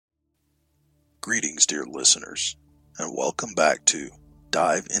Greetings, dear listeners, and welcome back to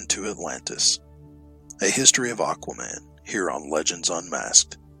Dive into Atlantis, a history of Aquaman here on Legends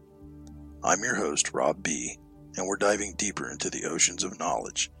Unmasked. I'm your host, Rob B., and we're diving deeper into the oceans of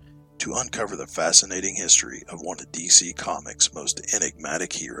knowledge to uncover the fascinating history of one of DC Comics' most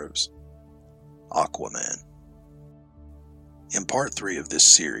enigmatic heroes, Aquaman. In Part 3 of this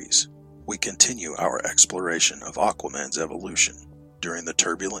series, we continue our exploration of Aquaman's evolution during the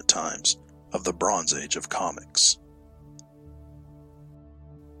turbulent times of the Bronze Age of comics.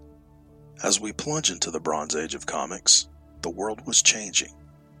 As we plunge into the Bronze Age of comics, the world was changing,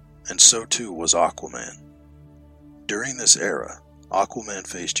 and so too was Aquaman. During this era, Aquaman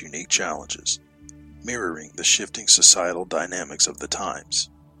faced unique challenges, mirroring the shifting societal dynamics of the times.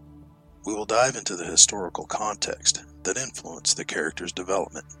 We will dive into the historical context that influenced the character's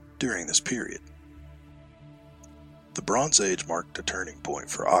development during this period. The Bronze Age marked a turning point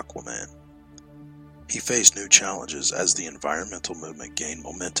for Aquaman. He faced new challenges as the environmental movement gained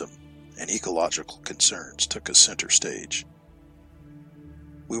momentum and ecological concerns took a center stage.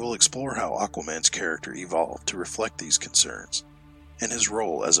 We will explore how Aquaman's character evolved to reflect these concerns and his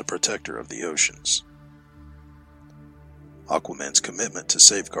role as a protector of the oceans. Aquaman's commitment to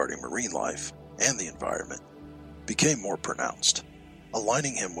safeguarding marine life and the environment became more pronounced,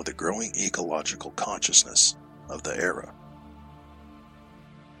 aligning him with a growing ecological consciousness of the era.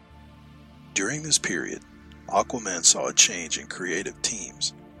 During this period, Aquaman saw a change in creative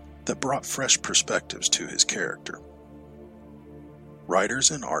teams that brought fresh perspectives to his character.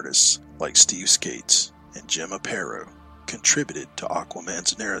 Writers and artists like Steve Skates and Jim Aparo contributed to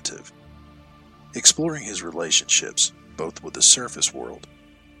Aquaman's narrative, exploring his relationships both with the surface world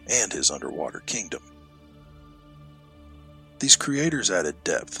and his underwater kingdom. These creators added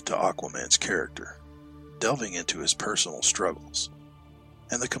depth to Aquaman's character, delving into his personal struggles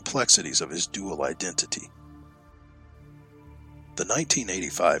and the complexities of his dual identity. The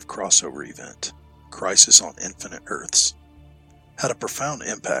 1985 crossover event, Crisis on Infinite Earths, had a profound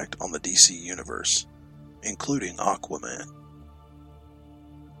impact on the DC universe, including Aquaman.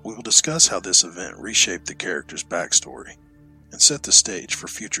 We will discuss how this event reshaped the character's backstory and set the stage for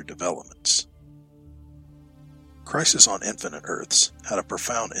future developments. Crisis on Infinite Earths had a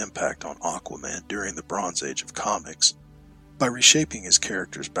profound impact on Aquaman during the Bronze Age of comics by reshaping his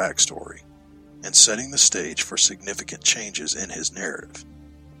character's backstory and setting the stage for significant changes in his narrative.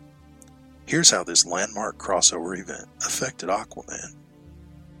 Here's how this landmark crossover event affected Aquaman.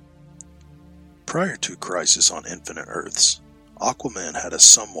 Prior to Crisis on Infinite Earths, Aquaman had a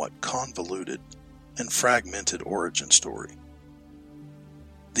somewhat convoluted and fragmented origin story.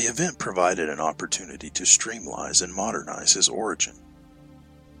 The event provided an opportunity to streamline and modernize his origin.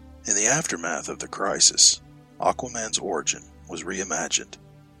 In the aftermath of the crisis, Aquaman's origin was reimagined,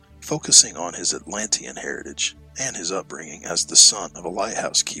 focusing on his Atlantean heritage and his upbringing as the son of a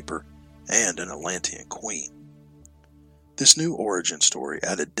lighthouse keeper and an Atlantean queen. This new origin story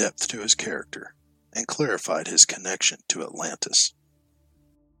added depth to his character and clarified his connection to Atlantis.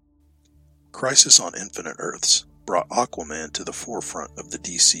 Crisis on Infinite Earths brought Aquaman to the forefront of the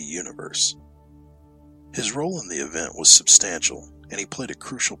DC universe. His role in the event was substantial, and he played a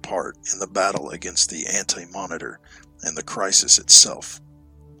crucial part in the battle against the Anti-Monitor and the Crisis itself.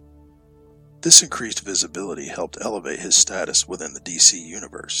 This increased visibility helped elevate his status within the DC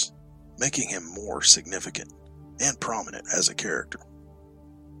universe, making him more significant and prominent as a character.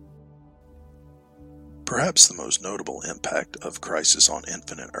 Perhaps the most notable impact of Crisis on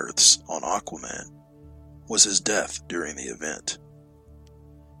Infinite Earths on Aquaman was his death during the event.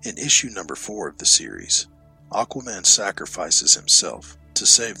 In issue number 4 of the series, Aquaman sacrifices himself to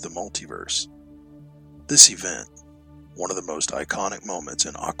save the multiverse. This event, one of the most iconic moments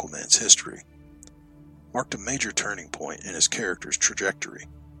in Aquaman's history, marked a major turning point in his character's trajectory.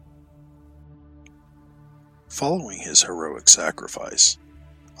 Following his heroic sacrifice,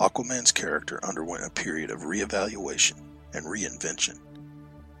 Aquaman's character underwent a period of reevaluation and reinvention.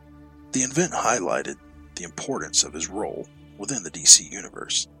 The event highlighted the importance of his role within the DC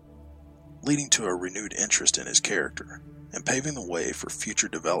universe, leading to a renewed interest in his character and paving the way for future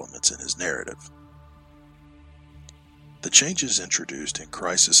developments in his narrative. The changes introduced in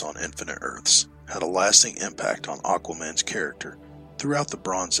Crisis on Infinite Earths had a lasting impact on Aquaman's character throughout the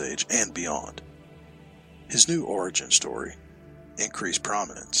Bronze Age and beyond. His new origin story, increased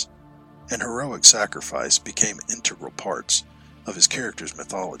prominence, and heroic sacrifice became integral parts of his character's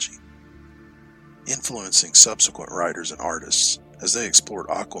mythology, influencing subsequent writers and artists as they explored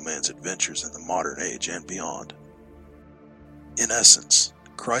Aquaman's adventures in the modern age and beyond. In essence,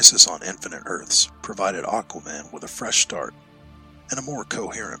 Crisis on Infinite Earths provided Aquaman with a fresh start and a more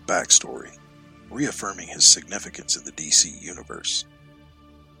coherent backstory, reaffirming his significance in the DC universe.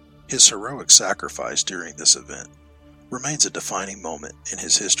 His heroic sacrifice during this event remains a defining moment in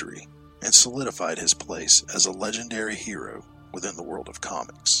his history and solidified his place as a legendary hero within the world of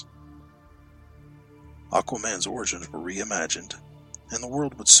comics. Aquaman's origins were reimagined, and the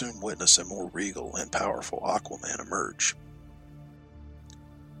world would soon witness a more regal and powerful Aquaman emerge.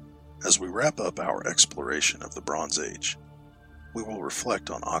 As we wrap up our exploration of the Bronze Age, we will reflect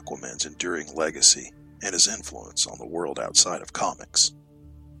on Aquaman's enduring legacy and his influence on the world outside of comics.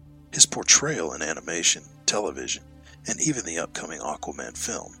 His portrayal in animation, television, and even the upcoming Aquaman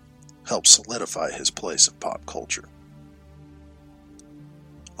film helped solidify his place in pop culture.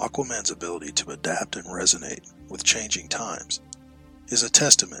 Aquaman's ability to adapt and resonate with changing times is a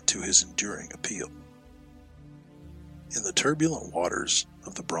testament to his enduring appeal. In the turbulent waters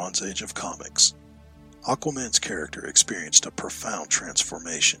of the Bronze Age of comics, Aquaman's character experienced a profound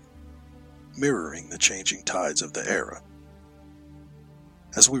transformation, mirroring the changing tides of the era.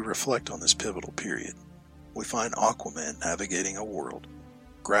 As we reflect on this pivotal period, we find Aquaman navigating a world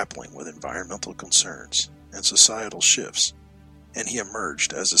grappling with environmental concerns and societal shifts, and he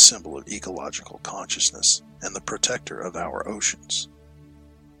emerged as a symbol of ecological consciousness and the protector of our oceans.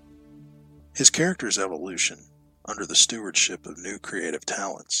 His character's evolution, under the stewardship of new creative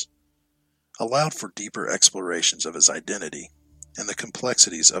talents, allowed for deeper explorations of his identity and the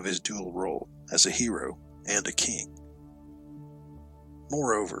complexities of his dual role as a hero and a king.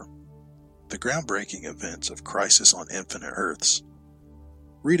 Moreover, the groundbreaking events of Crisis on Infinite Earths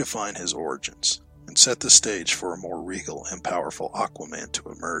redefine his origins and set the stage for a more regal and powerful Aquaman to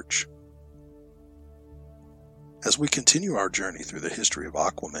emerge. As we continue our journey through the history of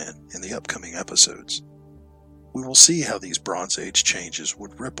Aquaman in the upcoming episodes, we will see how these Bronze Age changes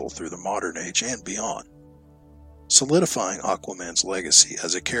would ripple through the modern age and beyond, solidifying Aquaman's legacy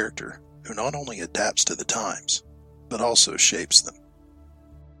as a character who not only adapts to the times, but also shapes them.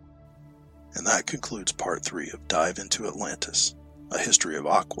 And that concludes Part 3 of Dive into Atlantis, a history of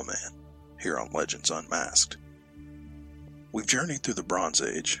Aquaman, here on Legends Unmasked. We've journeyed through the Bronze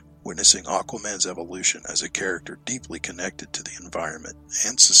Age, witnessing Aquaman's evolution as a character deeply connected to the environment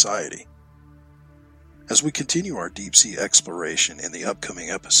and society. As we continue our deep-sea exploration in the upcoming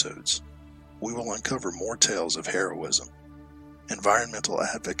episodes, we will uncover more tales of heroism, environmental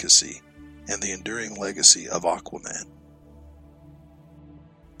advocacy, and the enduring legacy of Aquaman.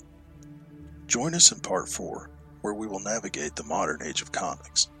 Join us in Part 4, where we will navigate the modern age of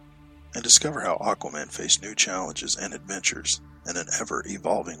comics and discover how Aquaman faced new challenges and adventures in an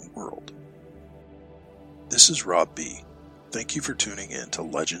ever-evolving world. This is Rob B. Thank you for tuning in to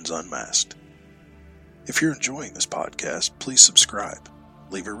Legends Unmasked. If you're enjoying this podcast, please subscribe,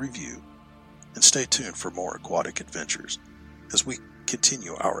 leave a review, and stay tuned for more aquatic adventures as we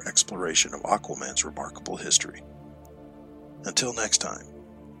continue our exploration of Aquaman's remarkable history. Until next time,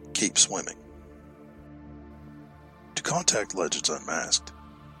 keep swimming. To contact Legends Unmasked,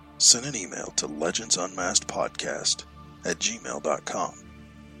 send an email to legendsunmaskedpodcast@gmail.com.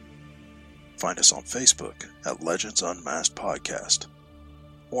 Find us on Facebook at Legends Unmasked Podcast,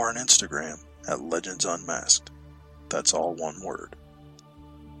 or on Instagram at Legends Unmasked. That's all one word.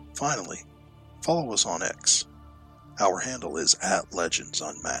 Finally, follow us on X. Our handle is @Legends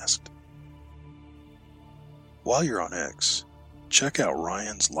Unmasked. While you're on X, check out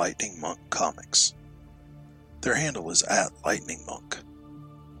Ryan's Lightning Monk Comics. Their handle is @LightningMonk.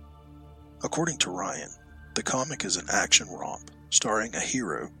 According to Ryan, the comic is an action romp starring a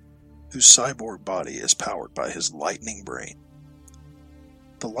hero whose cyborg body is powered by his lightning brain.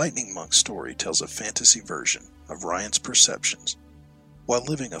 The Lightning Monk story tells a fantasy version of Ryan's perceptions while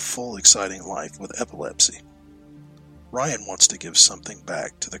living a full, exciting life with epilepsy. Ryan wants to give something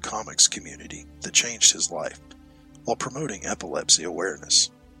back to the comics community that changed his life while promoting epilepsy awareness.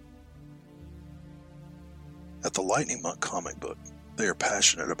 At the Lightning Monk comic book, they are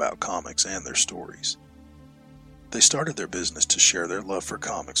passionate about comics and their stories. They started their business to share their love for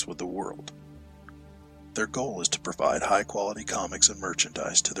comics with the world. Their goal is to provide high-quality comics and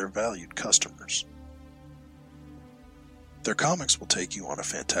merchandise to their valued customers. Their comics will take you on a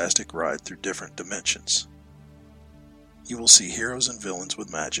fantastic ride through different dimensions. You will see heroes and villains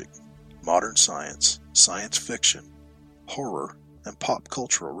with magic, modern science, science fiction, horror, and pop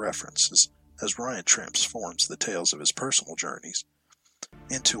cultural references as Ryan transforms the tales of his personal journeys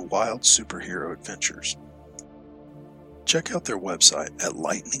into wild superhero adventures. Check out their website at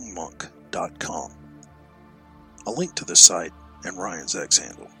lightningmonk.com. A link to the site and Ryan's X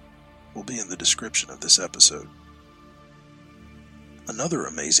handle will be in the description of this episode. Another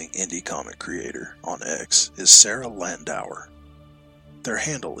amazing indie comic creator on X is Sarah Landauer. Their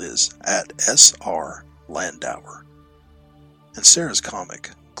handle is @SRLandauer. And Sarah's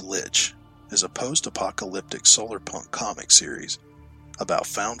comic, Glitch, is a post-apocalyptic solarpunk comic series about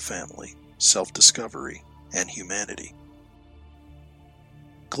found family, self-discovery, and humanity.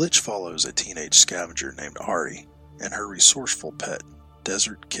 Glitch follows a teenage scavenger named Ari and her resourceful pet,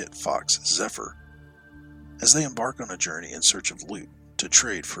 desert kit fox Zephyr, as they embark on a journey in search of loot to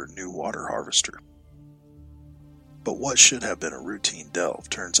trade for a new water harvester. But what should have been a routine delve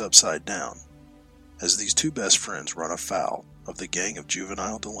turns upside down as these two best friends run afoul of the gang of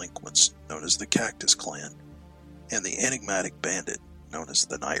juvenile delinquents known as the Cactus Clan and the enigmatic bandit known as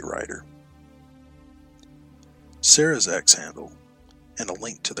the Night Rider. Sarah's X handle and a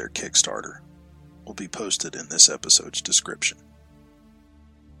link to their Kickstarter will be posted in this episode's description.